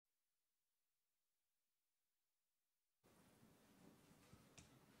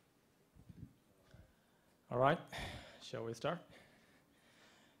All right, shall we start?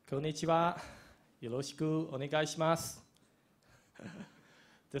 Konnichiwa, yoroshiku onegaishimasu.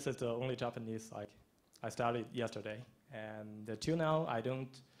 This is the only Japanese I started yesterday, and till now I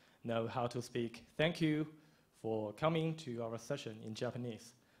don't know how to speak thank you for coming to our session in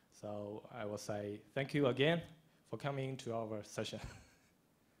Japanese. So I will say thank you again for coming to our session.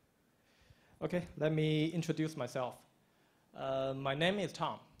 Okay, let me introduce myself. My name is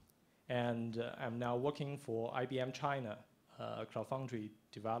Tom, and I'm now working for IBM China CloudFoundry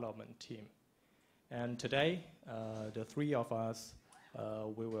development team. And today, the three of us,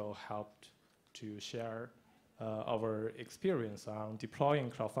 we will help to share our experience on deploying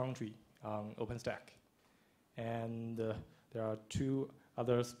CloudFoundry on OpenStack. And there are two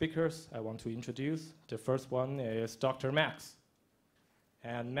other speakers I want to introduce. The first one is Dr. Max.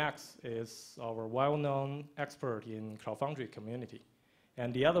 And Max is our well-known expert in CloudFoundry community.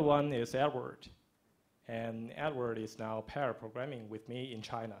 And the other one is Edward. And Edward is now pair programming with me in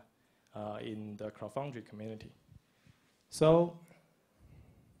China in the CloudFoundry community. So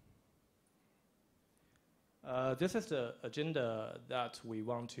this is the agenda that we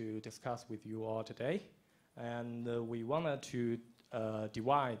want to discuss with you all today. And we wanted to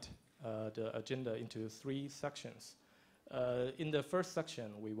divide the agenda into three sections. In the first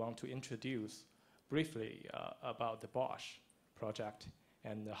section, we want to introduce briefly about the BOSH project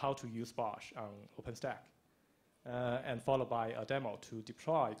and how to use BOSH on OpenStack, and followed by a demo to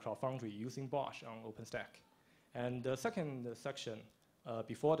deploy CloudFoundry using BOSH on OpenStack. And the second section,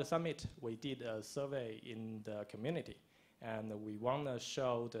 before the summit, we did a survey in the community, and we want to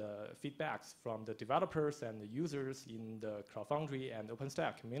show the feedbacks from the developers and the users in the CloudFoundry and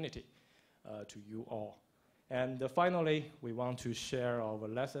OpenStack community to you all. And finally, we want to share our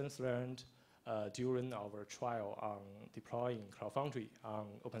lessons learned during our trial on deploying CloudFoundry on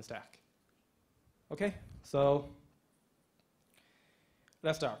OpenStack. Okay, so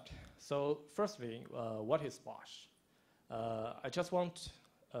let's start. So firstly, what is BOSH? I just want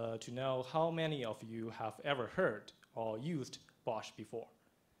to know how many of you have ever heard or used BOSH before.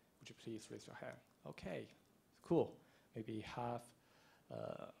 Would you please raise your hand? Okay, cool. Maybe half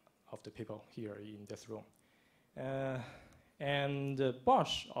of the people here in this room. And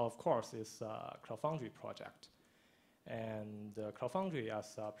BOSH, of course, is a CloudFoundry project. And CloudFoundry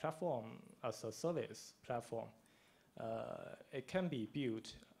as a platform, as a service platform, it can be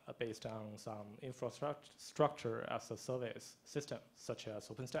built based on some infrastructure as a service system, such as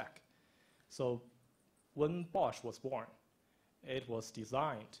OpenStack. So when BOSH was born, it was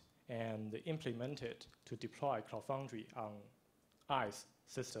designed and implemented to deploy CloudFoundry on IaaS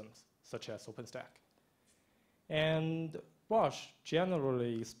systems, such as OpenStack. And BOSH,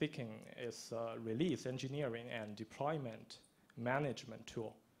 generally speaking, is a release engineering and deployment management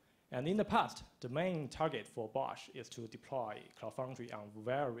tool. And in the past, the main target for BOSH is to deploy CloudFoundry on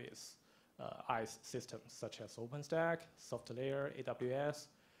various IaaS systems, such as OpenStack, SoftLayer, AWS.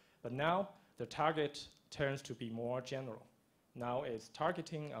 But now, the target turns to be more general. Now it's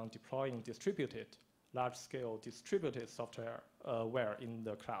targeting on deploying distributed, large-scale distributed software in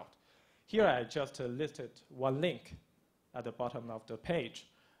the cloud. Here I just listed one link at the bottom of the page,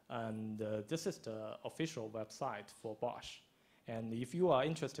 and this is the official website for BOSH. And if you are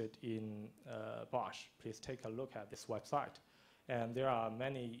interested in BOSH, please take a look at this website. And there are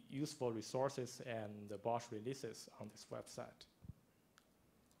many useful resources and the BOSH releases on this website.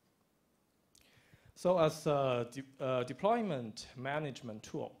 So as a deployment management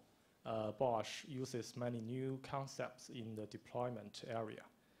tool, BOSH uses many new concepts in the deployment area.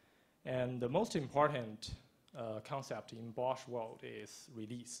 And the most important concept in BOSH world is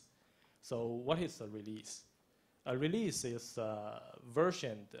release. So what is a release? A release is a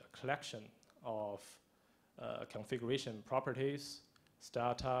versioned collection of configuration properties,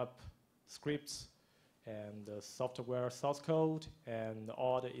 startup scripts, and software source code, and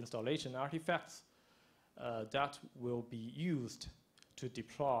all the installation artifacts that will be used to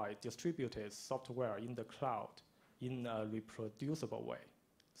deploy distributed software in the cloud in a reproducible way.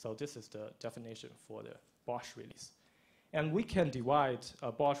 So this is the definition for the BOSH release. And we can divide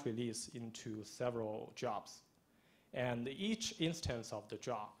a BOSH release into several jobs. And each instance of the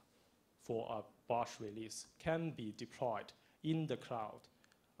job for a BOSH release can be deployed in the cloud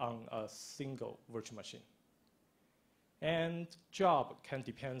on a single virtual machine. And job can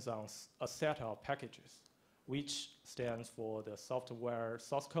depend on a set of packages, which stands for the software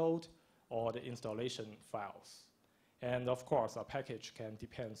source code or the installation files. And of course, a package can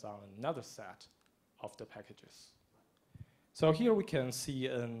depend on another set of the packages. So here we can see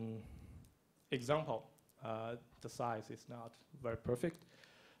an example. The size is not very perfect,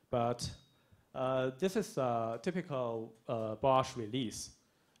 but This is a typical BOSH release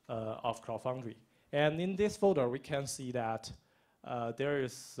of CloudFoundry. And in this folder, we can see that there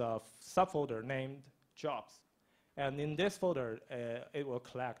is a subfolder named jobs. And in this folder, it will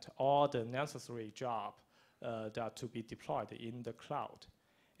collect all the necessary jobs that to be deployed in the cloud.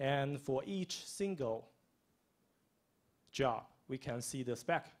 And for each single job, we can see the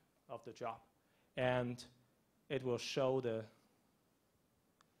spec of the job. And it will show the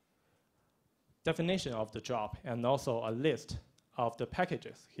definition of the job and also a list of the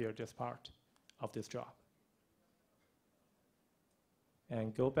packages here, this part of this job.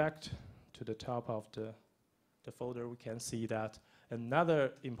 And go back to the top of the folder, we can see that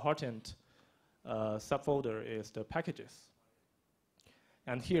another important subfolder is the packages.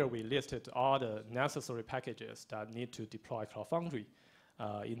 And here we listed all the necessary packages that need to deploy CloudFoundry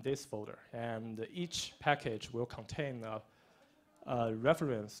in this folder. And each package will contain a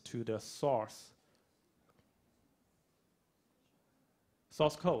reference to the source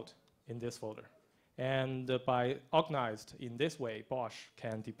code in this folder. And by organized in this way, BOSH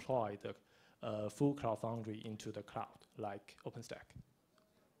can deploy the full CloudFoundry into the cloud, like OpenStack.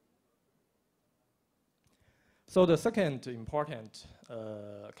 So the second important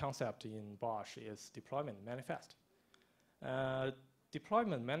concept in BOSH is deployment manifest.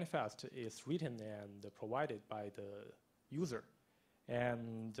 Deployment manifest is written and provided by the user.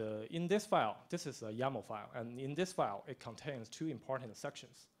 And in this file, this is a YAML file, and in this file, it contains two important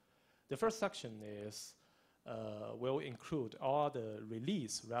sections. The first section is will include all the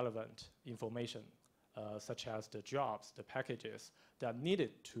release relevant information, such as the jobs, the packages that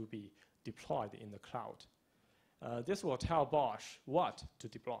needed to be deployed in the cloud. This will tell BOSH what to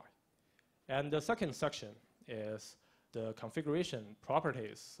deploy. And the second section is the configuration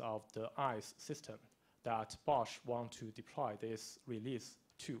properties of the IaaS system that BOSH want to deploy this release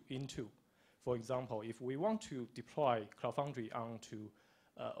into. For example, if we want to deploy CloudFoundry onto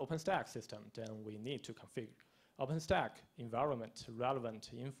OpenStack system, then we need to configure OpenStack environment relevant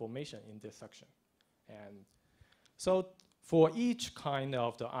information in this section. And so for each kind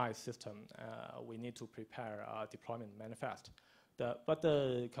of the IaaS system, we need to prepare a deployment manifest. But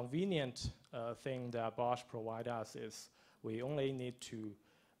the convenient thing that BOSH provides us is we only need to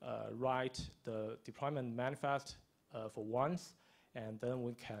write the deployment manifest for once, and then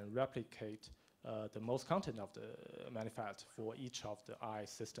we can replicate the most content of the manifest for each of the IaaS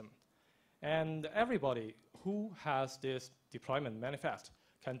system. And everybody who has this deployment manifest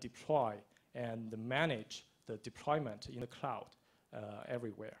can deploy and manage the deployment in the cloud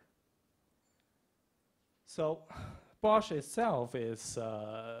everywhere. So BOSH itself is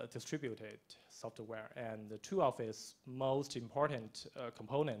distributed software, and two of its most important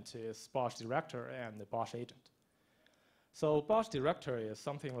components is BOSH Director and the BOSH Agent. So BOSH Director is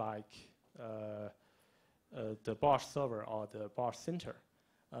something like the BOSH server or the BOSH center.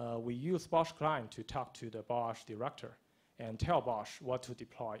 We use BOSH client to talk to the BOSH Director and tell BOSH what to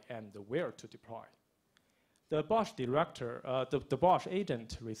deploy and where to deploy. The BOSH Director, the BOSH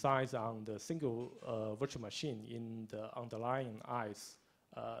Agent resides on the single virtual machine in the underlying IaaS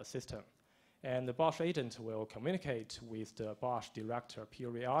system. And the BOSH Agent will communicate with the BOSH Director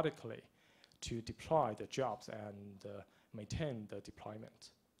periodically to deploy the jobs and maintain the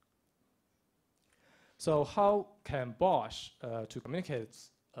deployment. So how can BOSH to communicate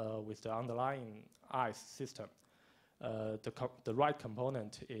with the underlying IaaS system? The right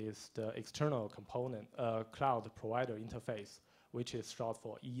component is the external component, cloud provider interface, which is short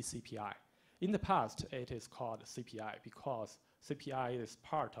for eCPI. In the past, it is called CPI because CPI is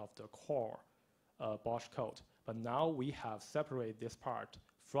part of the core BOSH code. But now we have separated this part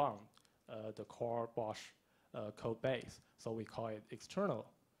from the core BOSH code base. So we call it external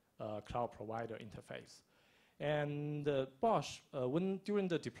cloud provider interface. And BOSH, during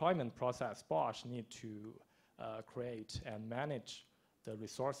the deployment process, BOSH need to create and manage the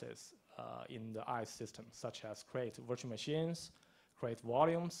resources in the IaaS system, such as create virtual machines, create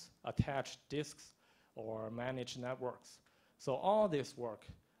volumes, attach disks, or manage networks. So all this work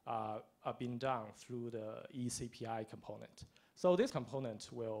are being done through the eCPI component. So this component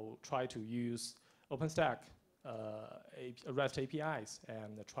will try to use OpenStack REST APIs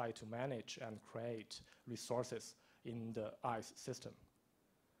and try to manage and create resources in the IaaS system.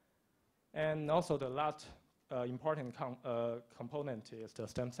 And also the last important component is the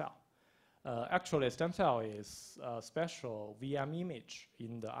stem cell. Actually, stem cell is a special VM image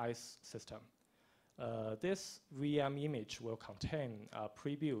in the IaaS system. This VM image will contain a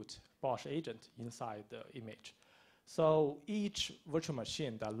pre-built BOSH agent inside the image. So each virtual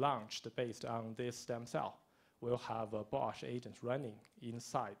machine that launched based on this stem cell will have a BOSH agent running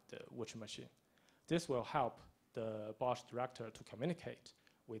inside the virtual machine. this will help the BOSH director to communicate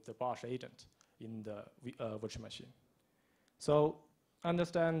with the BOSH agent in the virtual machine. So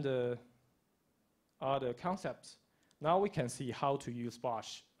understand the other concepts. Now we can see how to use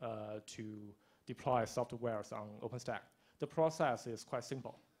BOSH to deploy softwares on OpenStack. The process is quite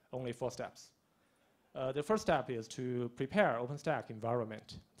simple, only 4 steps. The first step is to prepare OpenStack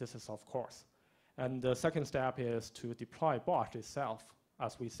environment. This is of course. And the second step is to deploy BOSH itself.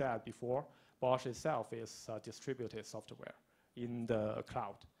 As we said before, BOSH itself is distributed software in the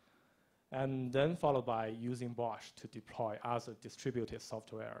cloud. And then followed by using BOSH to deploy other distributed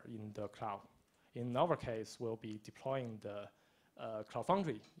software in the cloud. In our case, we'll be deploying the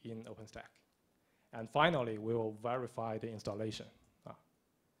CloudFoundry in OpenStack. And finally, we will verify the installation.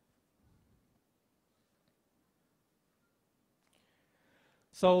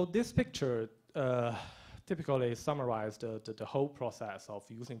 So this picture typically summarized the whole process of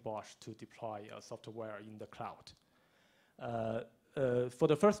using BOSH to deploy software in the cloud. For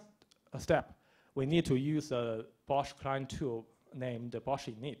the first step, we need to use a BOSH client tool named BOSH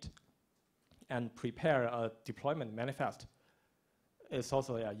init and prepare a deployment manifest. It's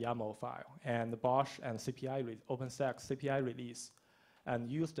also a YAML file, and the BOSH and CPI OpenStack CPI release, and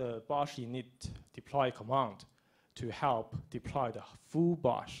use the BOSH init deploy command to help deploy the full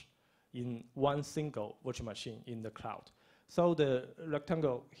BOSH in one single virtual machine in the cloud. So the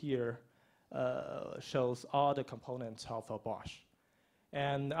rectangle here shows all the components of a BOSH.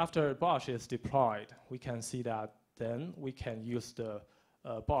 And after BOSH is deployed, we can see that then we can use the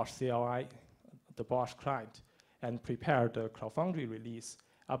BOSH CLI, the BOSH client, and prepare the CloudFoundry release,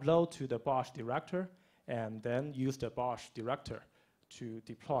 upload to the BOSH director, and then use the BOSH director to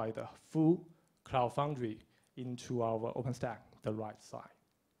deploy the full CloudFoundry into our OpenStack, the right side.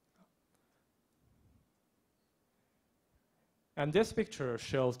 And this picture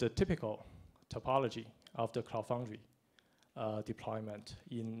shows the typical topology of the CloudFoundry deployment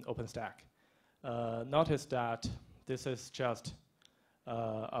in OpenStack. Notice that this is just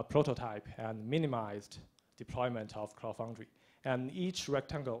a prototype and minimized deployment of CloudFoundry. And each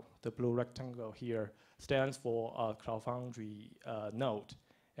rectangle, the blue rectangle here, stands for a CloudFoundry node.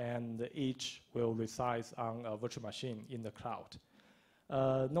 And each will reside on a virtual machine in the cloud.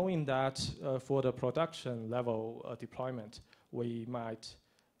 Knowing that for the production level deployment, we might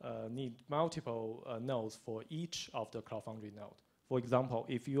need multiple nodes for each of the CloudFoundry node. For example,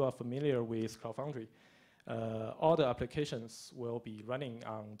 if you are familiar with CloudFoundry, all the applications will be running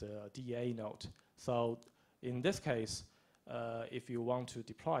on the DA node. So in this case, if you want to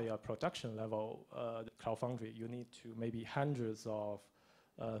deploy a production level CloudFoundry, you need to maybe hundreds of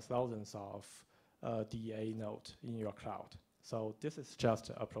thousands of DA nodes in your cloud. So this is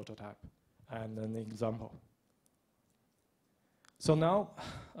just a prototype and an example. So now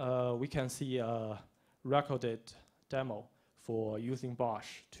we can see a recorded demo for using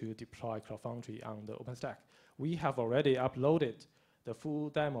BOSH to deploy CloudFoundry on the OpenStack. We have already uploaded the full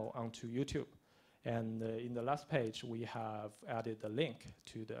demo onto YouTube. And in the last page, we have added a link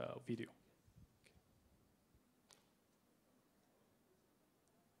to the video.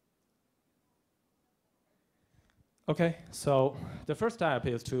 Okay, so the first step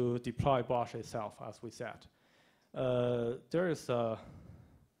is to deploy BOSH itself, as we said. There's a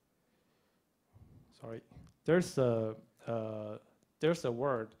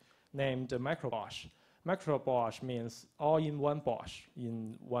word named micro-BOSH. Micro-BOSH means all-in-one BOSH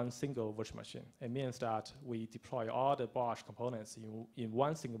in one single virtual machine. It means that we deploy all the BOSH components in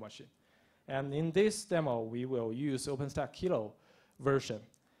one single machine. And in this demo, we will use OpenStack Kilo version.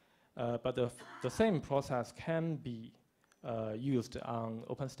 But the same process can be used on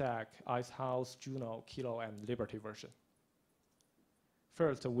OpenStack, Icehouse, Juno, Kilo, and Liberty version.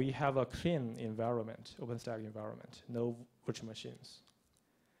 First, we have a clean environment, OpenStack environment, no virtual machines.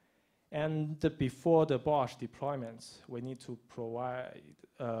 And before the BOSH deployments, we need to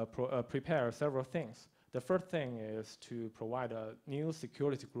prepare several things. The first thing is to provide a new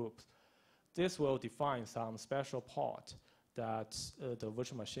security group. This will define some special port that the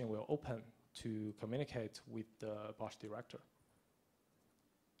virtual machine will open to communicate with the BOSH director.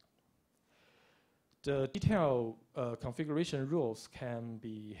 The detailed configuration rules can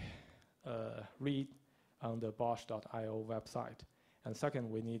be read on the bosh.io website. And second,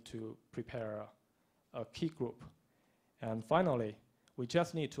 we need to prepare a key group. And finally, we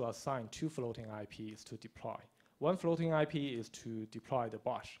just need to assign 2 floating IPs to deploy. One floating IP is to deploy the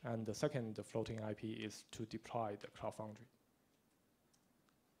BOSH, and the second floating IP is to deploy the CloudFoundry.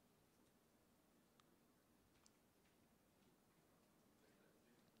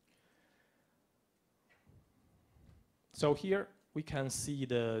 So here we can see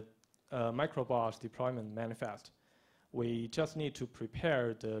the micro BOSH deployment manifest, we just need to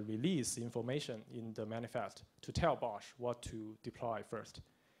prepare the release information in the manifest to tell BOSH what to deploy first.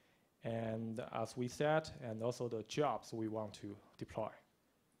 And as we said, and also the jobs we want to deploy.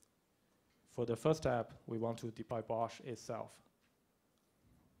 For the first step, we want to deploy BOSH itself.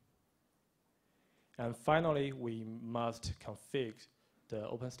 And finally, we must configure the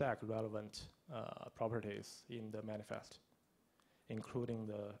OpenStack relevant properties in the manifest, including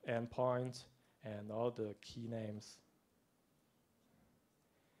the endpoint and all the key names.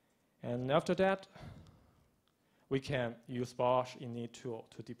 And after that, we can use BOSH init tool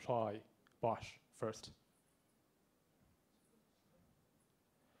to deploy BOSH first.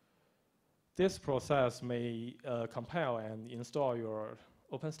 This process may compile and install your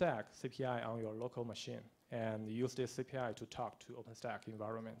OpenStack CPI on your local machine and use this CPI to talk to OpenStack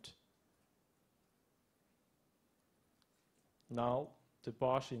environment. Now, the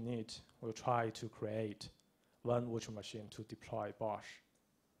BOSH init will try to create one virtual machine to deploy BOSH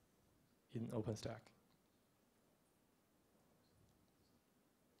in OpenStack.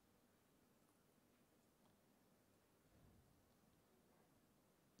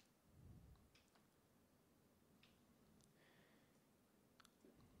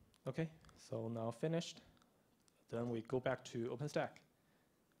 Okay, so now finished. Then we go back to OpenStack.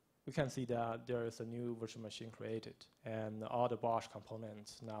 We can see that there is a new virtual machine created, and all the BOSH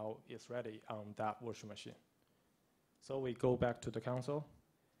components now is ready on that virtual machine. So we go back to the console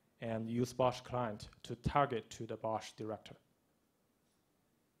and use BOSH client to target to the BOSH director.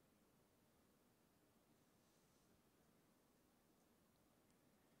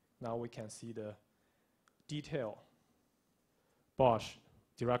 Now we can see the detail BOSH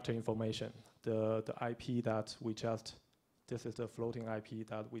director information, the IP that we just, this is the floating IP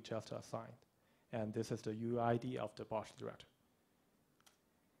that we just assigned. And this is the UID of the BOSH director.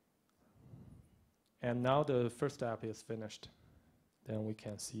 And now the first step is finished. Then we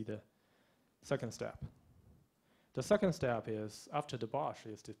can see the second step. The second step is after the BOSH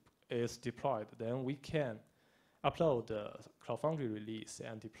is deployed, then we can upload the CloudFoundry release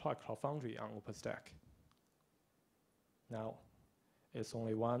and deploy CloudFoundry on OpenStack. Now, it's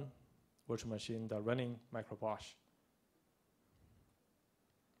only one virtual machine that running micro BOSH.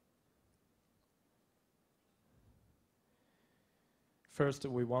 First,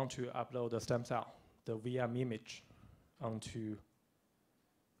 we want to upload the stem cell, the VM image, onto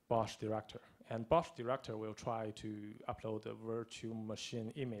BOSH director. And BOSH director will try to upload the virtual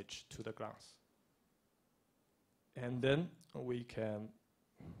machine image to the grounds. And then we can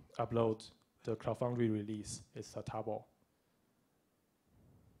upload the CloudFoundry release. It's a table.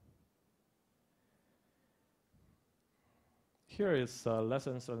 Here is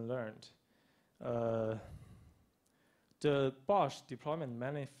lessons learned. The BOSH deployment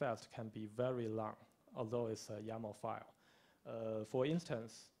manifest can be very long, although it's a YAML file. For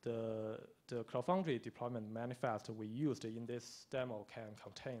instance, the CloudFoundry deployment manifest we used in this demo can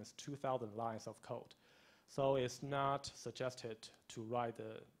contain 2,000 lines of code. So it's not suggested to write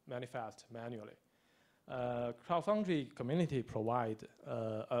the manifest manually. CloudFoundry community provide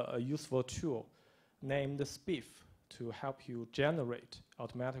a useful tool named Spiff to help you generate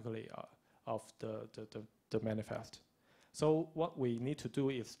automatically of the manifest. So what we need to do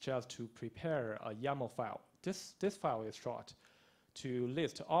is just to prepare a YAML file. This file is short to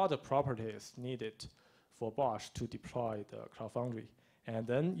list all the properties needed for BOSH to deploy the CloudFoundry, and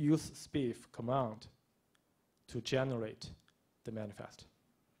then use Spiff command to generate the manifest.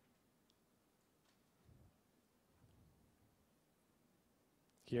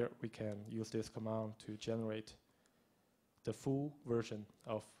 Here we can use this command to generate the full version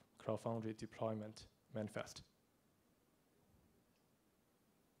of CloudFoundry deployment manifest.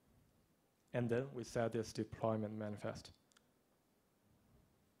 And then we set this deployment manifest.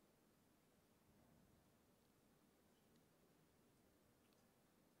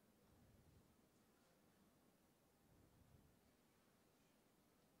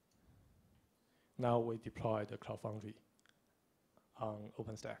 Now we deploy the CloudFoundry on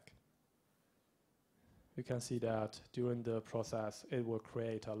OpenStack. You can see that during the process, it will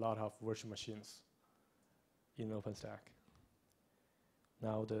create a lot of virtual machines in OpenStack.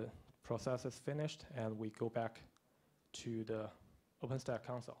 Now the process is finished, and we go back to the OpenStack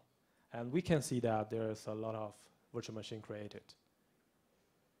console. And we can see that there is a lot of virtual machine created.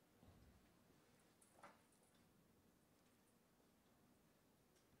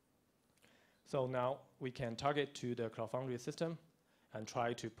 So now we can target to the CloudFoundry system and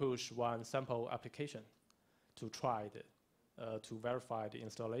try to push one sample application to try to verify the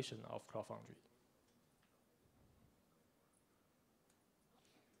installation of CloudFoundry.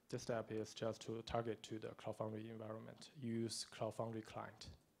 This step is just to target to the CloudFoundry environment. Use CloudFoundry client.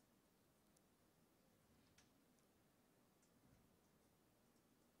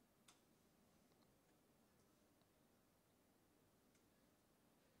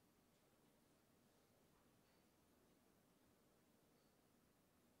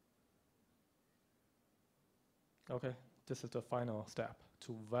 Okay, this is the final step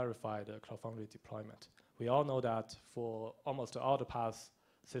to verify the CloudFoundry deployment. We all know that for almost all the PaaS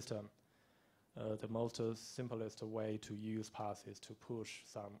system, the most simplest way to use PaaS is to push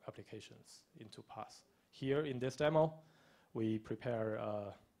some applications into PaaS. Here in this demo, we prepare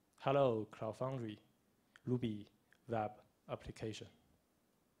a Hello CloudFoundry Ruby web application.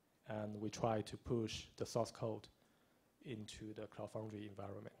 And we try to push the source code into the CloudFoundry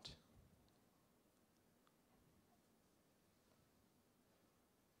environment.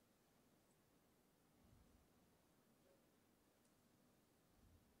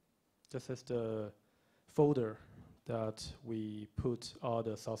 This is the folder that we put all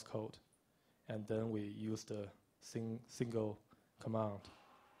the source code, and then we use the single command,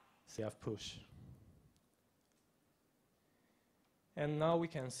 cf push. And now we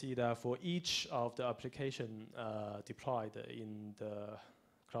can see that for each of the application deployed in the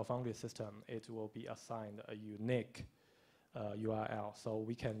CloudFoundry system, it will be assigned a unique URL. So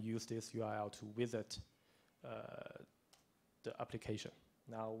we can use this URL to visit the application.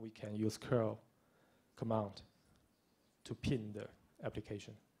 Now we can use curl command to pin the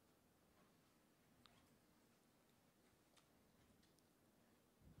application.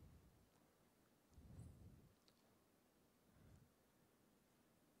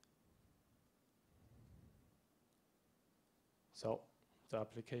 So the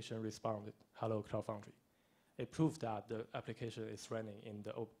application responded, hello CloudFoundry. It proves that the application is running in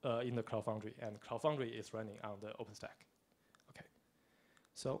the CloudFoundry, and CloudFoundry is running on the OpenStack. Okay,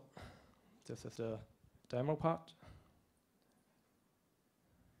 so this is the demo part.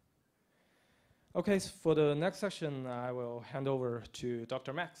 Okay, so for the next section, I will hand over to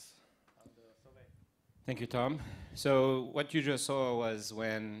Dr. Max on the survey. Thank you, Tom. So what you just saw was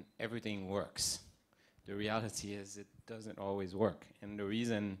when everything works. The reality is it doesn't always work. And the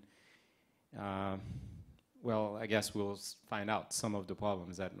reason, well, I guess we'll find out some of the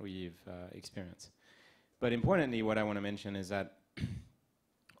problems that we've experienced. But importantly, what I want to mention is that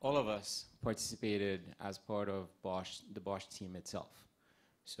all of us participated as part of BOSH, the BOSH team itself.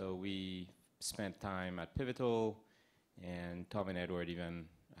 So we spent time at Pivotal, and Tom and Edward even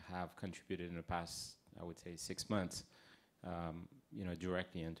have contributed in the past, I would say, 6 months,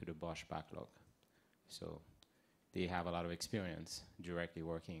 directly into the BOSH backlog. So they have a lot of experience directly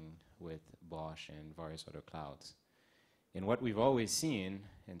working with BOSH and various other clouds. And what we've always seen,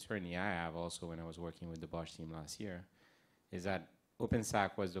 and certainly I have also when I was working with the BOSH team last year, is that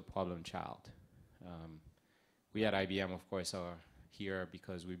OpenStack was the problem child. We at IBM, of course, are here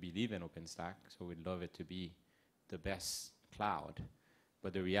because we believe in OpenStack, so we'd love it to be the best cloud.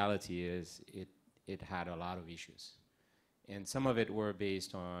 But the reality is it had a lot of issues. And some of it were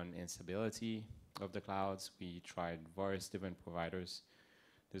based on instability of the clouds. We tried various different providers.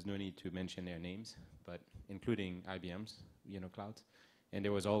 There's no need to mention their names, but including IBM's clouds. And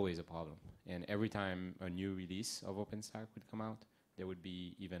there was always a problem. And every time a new release of OpenStack would come out, there would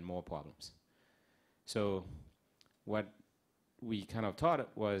be even more problems. So what we kind of thought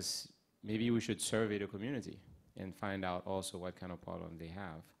was maybe we should survey the community and find out also what kind of problem they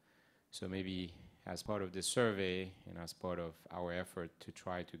have. So maybe as part of this survey and as part of our effort to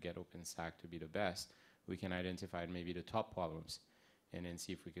try to get OpenStack to be the best, we can identify maybe the top problems and then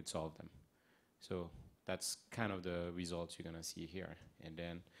see if we could solve them. So that's kind of the results you're going to see here. And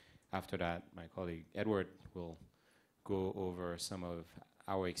then after that, my colleague Edward will go over some of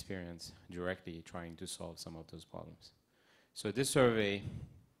our experience directly trying to solve some of those problems. So this survey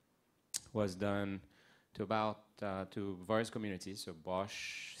was done to various communities, so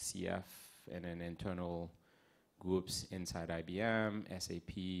BOSH, CF, and then internal groups inside IBM,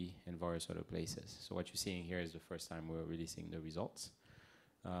 SAP, and various other places. So what you're seeing here is the first time we're releasing the results.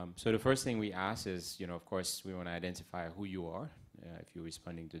 So the first thing we ask is, of course, we want to identify who you are if you're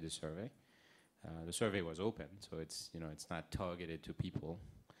responding to the survey. The survey was open, so it's not targeted to people.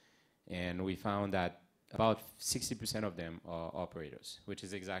 And we found that about 60% of them are operators, which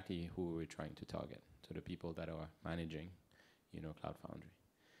is exactly who we're trying to target, so the people that are managing, CloudFoundry.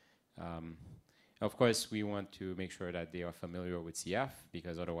 Of course, we want to make sure that they are familiar with CF,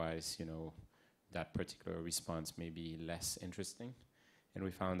 because otherwise, that particular response may be less interesting. And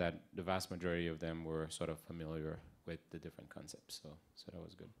we found that the vast majority of them were sort of familiar with the different concepts, so that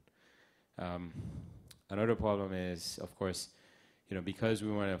was good. Another problem is, of course, because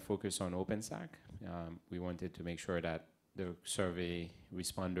we want to focus on OpenStack, we wanted to make sure that the survey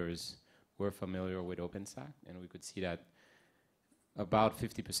responders were familiar with OpenStack, and we could see that about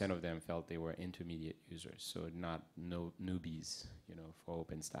 50% of them felt they were intermediate users, so no newbies, for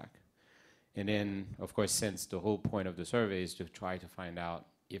OpenStack. And then, of course, since the whole point of the survey is to try to find out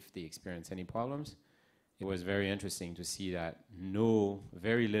if they experience any problems, it was very interesting to see that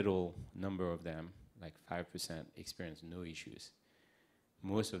very little number of them, like 5%, experienced no issues.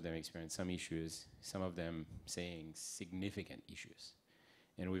 Most of them experienced some issues, some of them saying significant issues.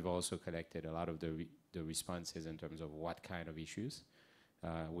 And we've also collected a lot of the responses in terms of what kind of issues,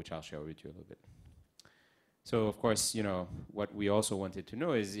 which I'll share with you a little bit. So, of course, what we also wanted to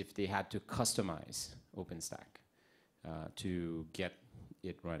know is if they had to customize OpenStack to get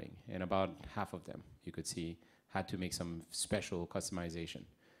it running. And about half of them, you could see, had to make some special customization.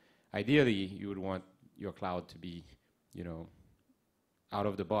 Ideally, you would want your cloud to be, out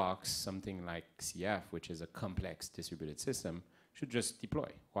of the box, something like CF, which is a complex distributed system, should just deploy.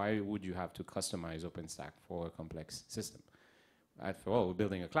 Why would you have to customize OpenStack for a complex system? After all, we're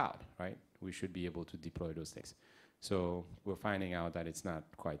building a cloud, right? We should be able to deploy those things. So we're finding out that it's not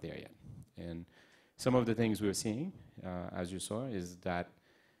quite there yet. And some of the things we're seeing, as you saw, is that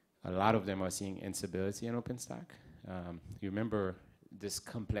a lot of them are seeing instability in OpenStack. You remember this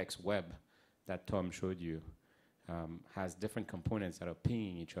complex web that Tom showed you has different components that are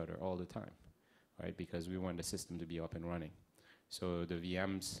pinging each other all the time, right? Because we want the system to be up and running. So the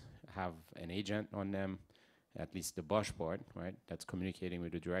VMs have an agent on them, at least the BOSH part, right? That's communicating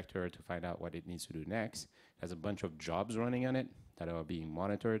with the director to find out what it needs to do next. It has a bunch of jobs running on it that are being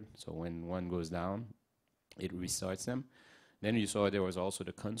monitored. So when one goes down, it restarts them. Then you saw there was also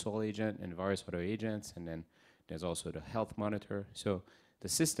the console agent and various other agents, and then there's also the health monitor. So the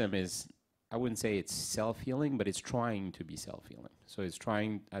system is, I wouldn't say it's self-healing, but it's trying to be self-healing. So it's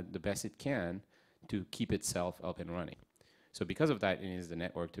trying the best it can to keep itself up and running. So because of that, it needs the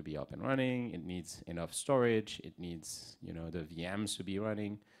network to be up and running. It needs enough storage. It needs, the VMs to be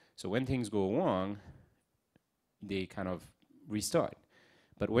running. So when things go wrong, they kind of restart.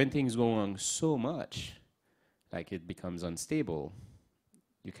 But when things go wrong so much, like it becomes unstable,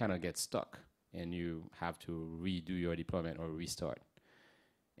 you kind of get stuck and you have to redo your deployment or restart.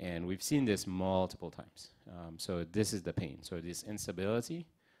 And we've seen this multiple times. So this is the pain. So this instability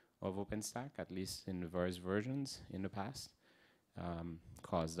of OpenStack, at least in the various versions in the past,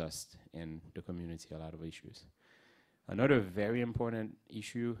 caused us in the community a lot of issues. Another very important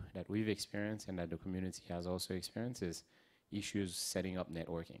issue that we've experienced and that the community has also experienced is issues setting up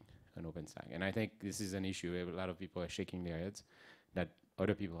networking on OpenStack. And I think this is an issue a lot of people are shaking their heads that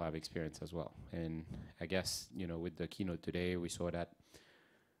other people have experienced as well. And I guess, with the keynote today, we saw that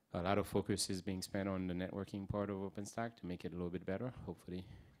a lot of focus is being spent on the networking part of OpenStack to make it a little bit better. Hopefully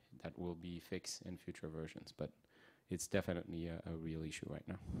that will be fixed in future versions, but it's definitely a real issue right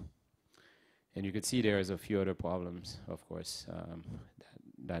now. And you could see there's a few other problems, of course,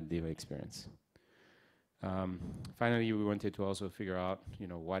 that they've experienced. Finally, we wanted to also figure out,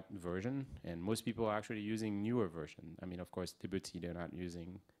 what version, and most people are actually using newer version. I mean, of course, Liberty, they're not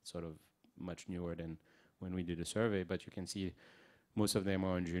using sort of much newer than when we did the survey, but you can see most of them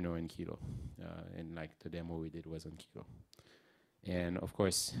are on Juno and Kilo, and like the demo we did was on Kilo. And of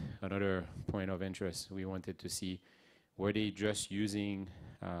course, another point of interest, we wanted to see, were they just using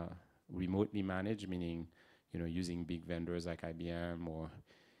remotely managed, meaning, using big vendors like IBM or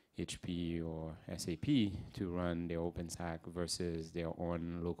HP or SAP to run their OpenStack versus their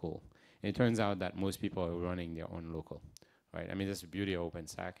own local. And it turns out that most people are running their own local, right? I mean, that's the beauty of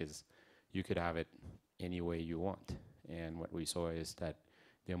OpenStack is you could have it any way you want. And what we saw is that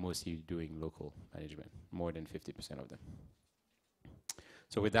they're mostly doing local management, more than 50% of them.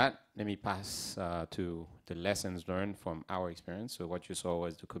 So with that, let me pass to the lessons learned from our experience. So what you saw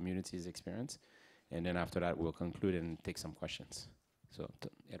was the community's experience. And then after that, we'll conclude and take some questions. So,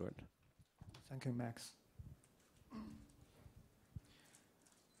 Edward. Thank you, Max.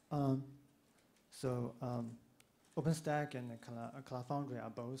 OpenStack and CloudFoundry are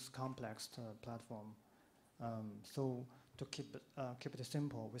both complex platform. So to keep it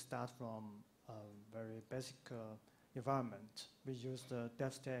simple, we start from a very basic environment. We use the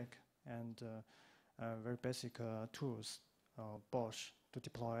DevStack and very basic tools, BOSH, to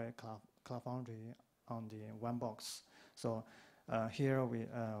deploy CloudFoundry on the one box. So here we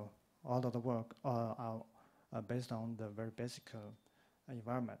all of the work are based on the very basic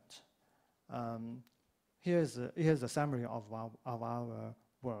environment. Here's a summary of our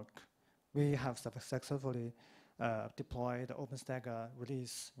work. We have successfully deployed the OpenStack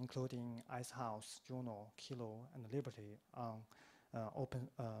release, including Icehouse, Juno, Kilo, and Liberty on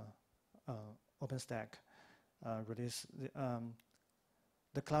OpenStack release.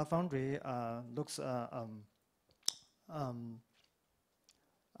 The CloudFoundry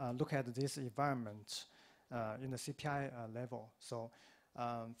look at this environment in the CPI level. So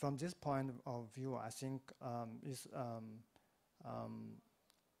from this point of view, I think is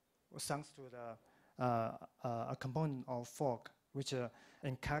thanks to a component of fork which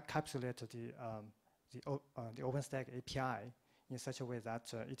encapsulates the OpenStack API in such a way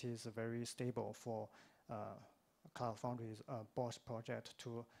that it is very stable for CloudFoundry's BOSH project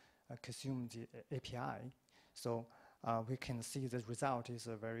to consume the API. So we can see the result is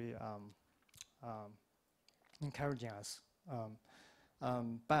very encouraging us.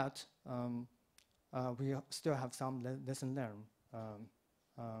 But we still have some lesson learned.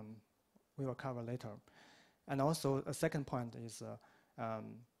 We will cover later. And also a second point is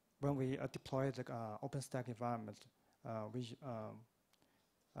when we deploy the OpenStack environment, we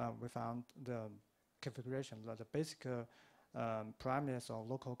found the configuration, the basic parameters of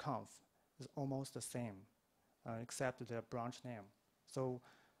local conf is almost the same, except the branch name. So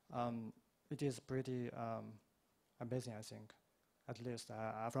it is pretty amazing, I think, at least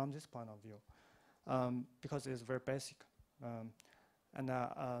from this point of view, because it's very basic. And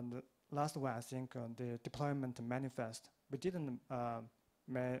the last one, I think, the deployment manifest. We didn't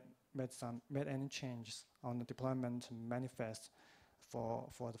made any changes on the deployment manifest for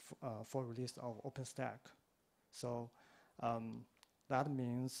release of OpenStack. So that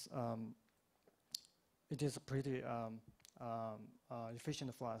means it is pretty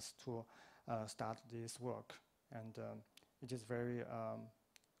efficient for us to start this work, and it is very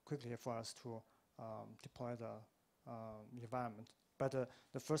quickly for us to deploy the environment. But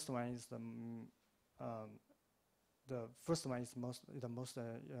the first one is the most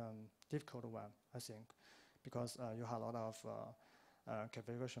difficult one, I think, because you have a lot of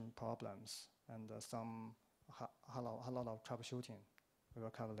configuration problems and a lot of troubleshooting. We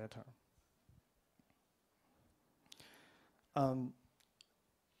will cover later.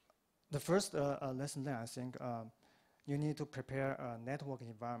 The first lesson there, I think, you need to prepare a network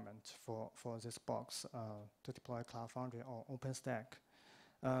environment for this box to deploy CloudFoundry or OpenStack.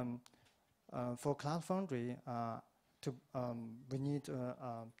 For CloudFoundry, we need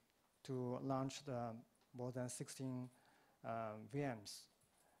to launch the more than 16 VMs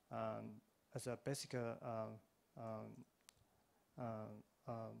as a basic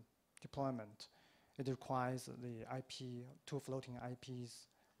deployment. It requires the IP, 2 floating IPs,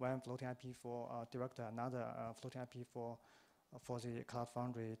 one floating IP for Director, another floating IP for the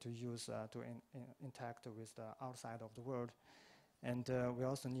CloudFoundry to use to interact with the outside of the world. And we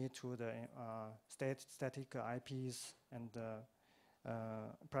also need to the static IPs and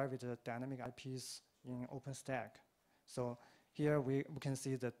private dynamic IPs in OpenStack. So here we can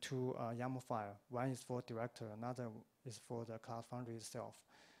see the 2 YAML files. One is for Director, another is for the CloudFoundry itself.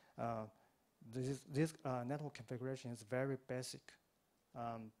 This network configuration is very basic,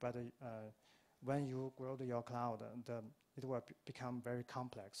 but when you grow your cloud, it will become very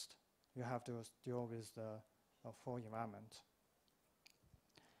complex. You have to deal with the full environment.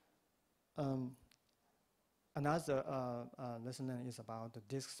 Another lesson is about the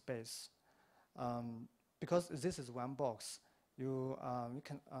disk space. Because this is one box, we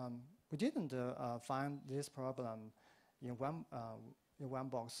didn't find this problem in one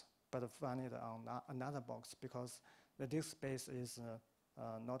box, but find it on another box because the disk space is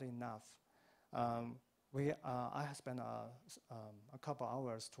not enough. I have spent a couple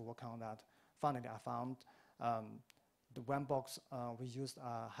hours to work on that. Finally, I found the one box we used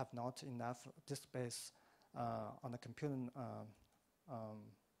have not enough disk space on the computer, on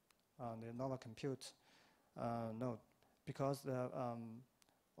the normal compute node, because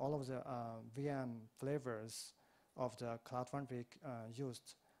all of the VM flavors of the CloudFoundry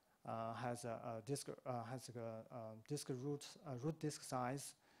used has a root disk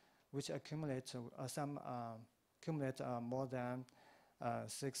size, which accumulates more than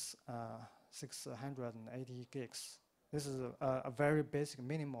 680 gigs. This is a very basic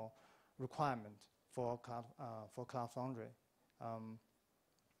minimal requirement for CloudFoundry.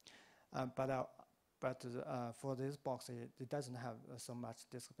 But for this box, it doesn't have so much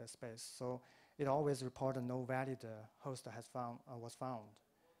disk space. So it always reported no valid host was found.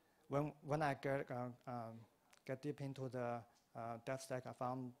 When I get deep into the dev stack, I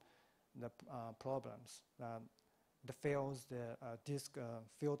found the problems. It fails the disk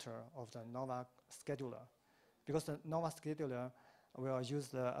filter of the Nova scheduler, because the Nova scheduler will use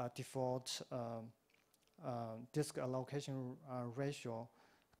the default disk allocation ratio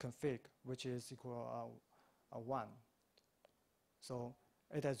config, which is equal 1. So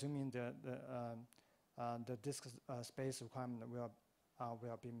it assuming the disk space requirement will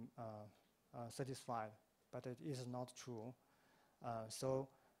be satisfied, but it is not true. So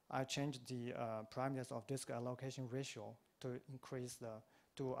I changed the parameters of disk allocation ratio to increase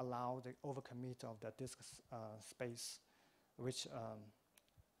to allow the overcommit of the disk space, which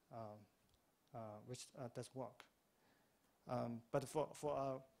does work. But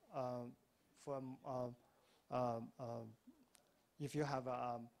if you have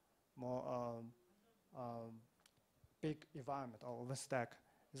a more big environment or OpenStack,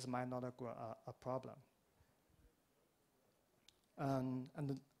 this might not be a problem. And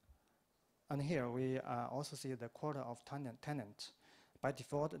here we also see the quarter of tenant. By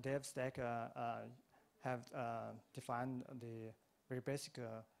default, DevStack have defined the very basic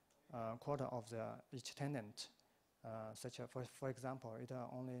quarter of each tenant. Such as, for example, it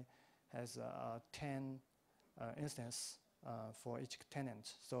only has 10 instances for each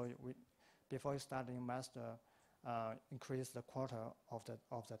tenant. So before you start, you must increase the quarter of the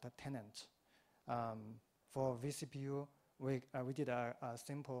tenant. For vCPU, we did a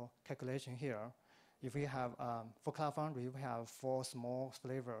simple calculation here. If we have, for CloudFoundry, we have 4 small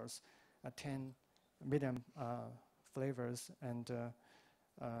flavors, 10 medium flavors, and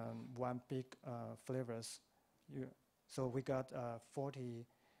 1 big flavors. So we got 40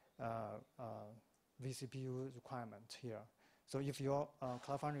 vCPU requirement here. So if your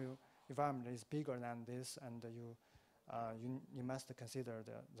CloudFoundry environment is bigger than this, and you must consider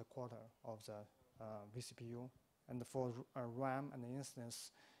the quarter of the vCPU. And for RAM and the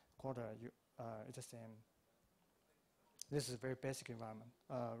instance quarter, it's the same. This is a very basic environment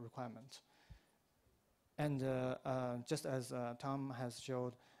requirement. And just as Tom has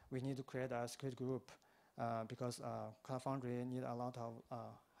showed, we need to create a security group because CloudFoundry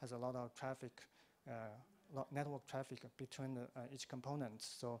has a lot of traffic, network traffic between each component.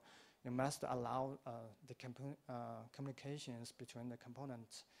 So you must allow the communications between the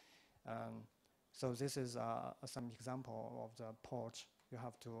components. So this is some example of the port you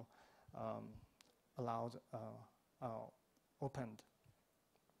have to allow opened.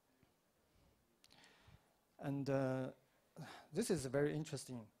 And this is very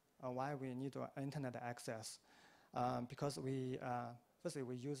interesting. Why we need internet access? Because firstly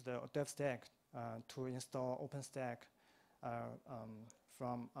we use the DevStack to install OpenStack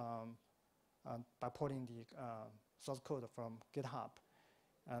by porting the source code from GitHub,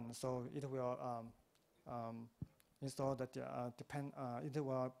 and so it will install that it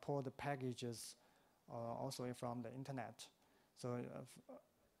will pull the packages also from the internet. So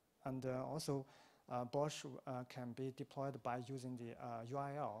and also BOSH can be deployed by using the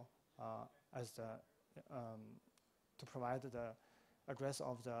URL as to provide the address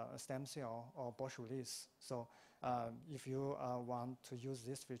of the stem cell or BOSH release. So if you want to use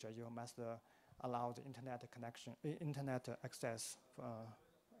this feature, you must allow the internet connection, internet access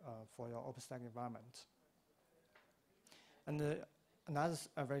for your OpenStack environment. And another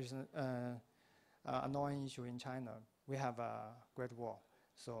very annoying issue in China, we have a Great Wall.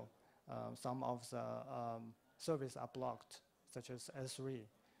 So some of the services are blocked, such as S3.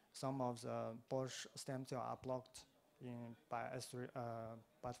 Some of the BOSH stem cell are blocked by S3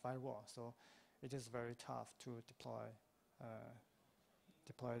 by firewall. So it is very tough to deploy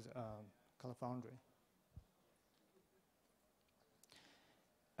CloudFoundry.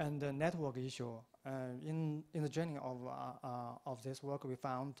 And the network issue, in the journey of this work, we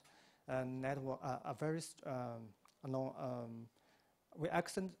found a very we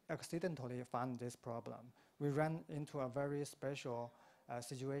accidentally found this problem. We ran into a very special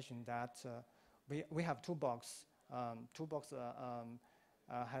situation that we have two boxes. Two boxes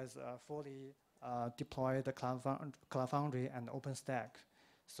has fully deployed the CloudFoundry and OpenStack.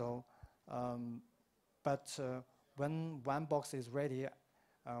 So, but when one box is ready,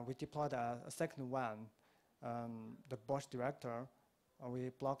 we deployed a second one. The BOSH director,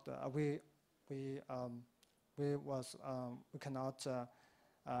 we blocked. We cannot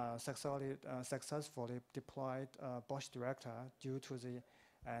successfully deploy BOSH director due to the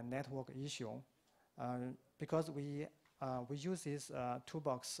network issue, because we use this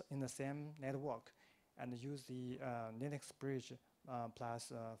toolbox in the same network and use the Linux bridge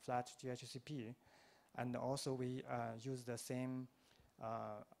plus flat DHCP, and also we use the same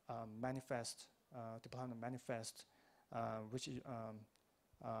manifest deployment manifest, which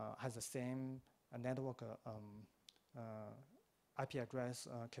has the same network IP address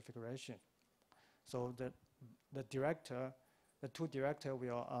configuration. So the two director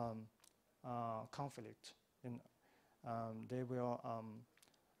will conflict. They will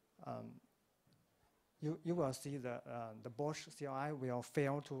you will see the BOSH CLI will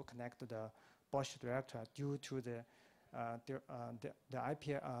fail to connect the BOSH director due to the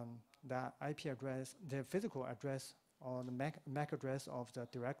IP address, the physical address or the MAC address of the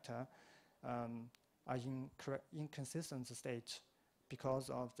director are in inconsistent state because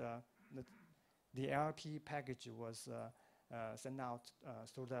of the LLP package was sent out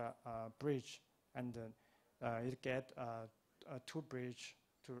through the bridge, and it get two bridge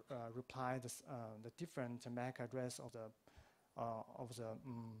to reply the different MAC address of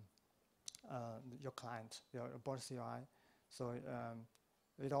your client, your BOSH CLI. So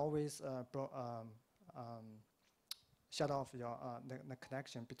it always shut off the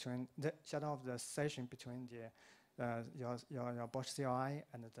connection between shut off the session between your BOSH CLI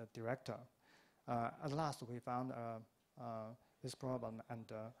and the director. At last, we found this problem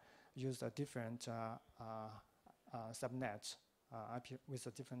and used a different subnet IP with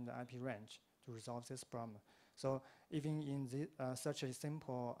a different IP range to resolve this problem. So even in such a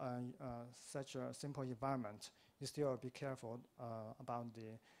simple environment, you still be careful about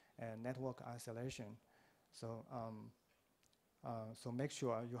the network isolation. So so make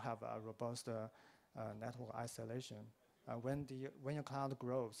sure you have a robust network isolation. When your cloud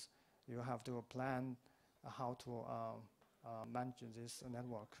grows, you have to plan how to manage this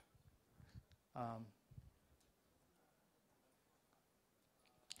network.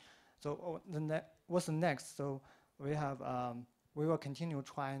 So what's the next? So we have we will continue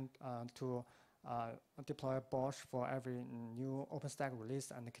trying to deploy BOSH for every new OpenStack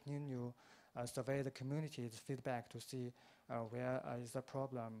release and continue survey the community's feedback to see where is the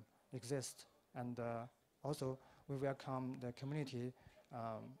problem exists, and also we welcome the community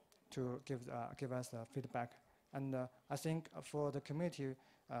to give us feedback. And I think for the community,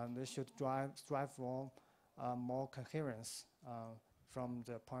 they should strive for more coherence from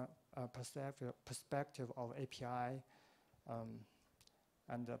the perspective of API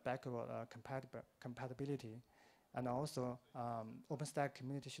and backward compatibility. And also, OpenStack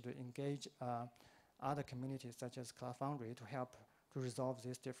community should engage other communities such as CloudFoundry to help to resolve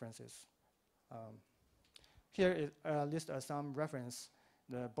these differences. Here is a list of some reference.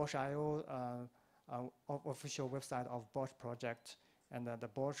 The BOSH.io official website of BOSH project and the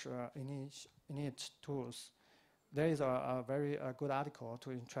BOSH init tools. There is a very good article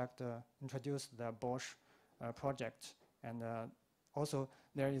to introduce the BOSH project, and also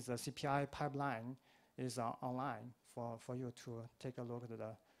there is a CPI pipeline is online for you to take a look at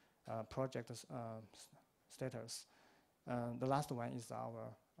the project status. The last one is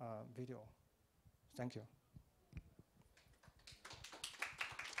our video. Thank you.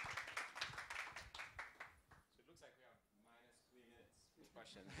 So it looks like we have -3 minutes for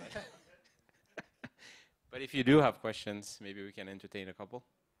questions. But if you do have questions, maybe we can entertain a couple.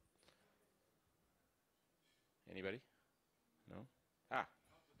 Anybody? No? Ah. How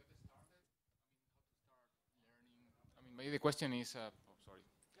to get started? I mean, maybe the question is,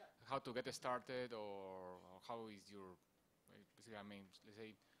 how to get started, or how is your, basically, I mean, let's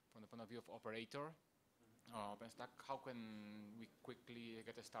say, from the point of view of operator, OpenStack, how can we quickly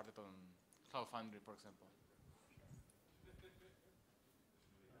get started on CloudFoundry, for example?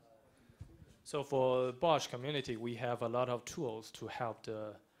 So for BOSH community, we have a lot of tools to help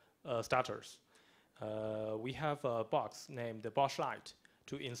the starters. We have a box named the BOSH Lite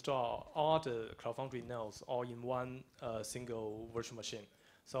to install all the CloudFoundry nodes all in one single virtual machine.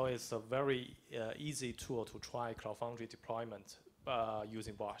 So it's a very easy tool to try CloudFoundry deployment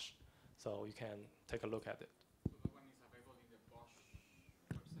using BOSH. So you can take a look at it. So that one is available in the BOSH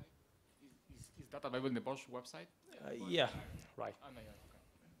website? Is that available in the BOSH website? Yeah, right. Oh, no, yeah, okay.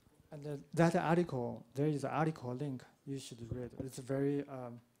 And that article, there is an article link you should read. It's very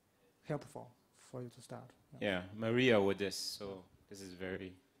helpful for you to start. Yeah, Maria with this, so this is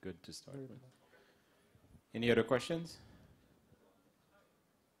very good to start with. Any other questions?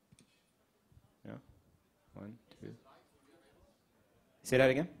 Yeah, 1, 2. Say that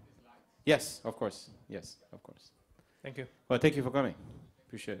again? Yes, of course. Yes, of course. Thank you. Well, thank you for coming.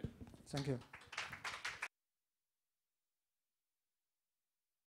 Appreciate it. Thank you.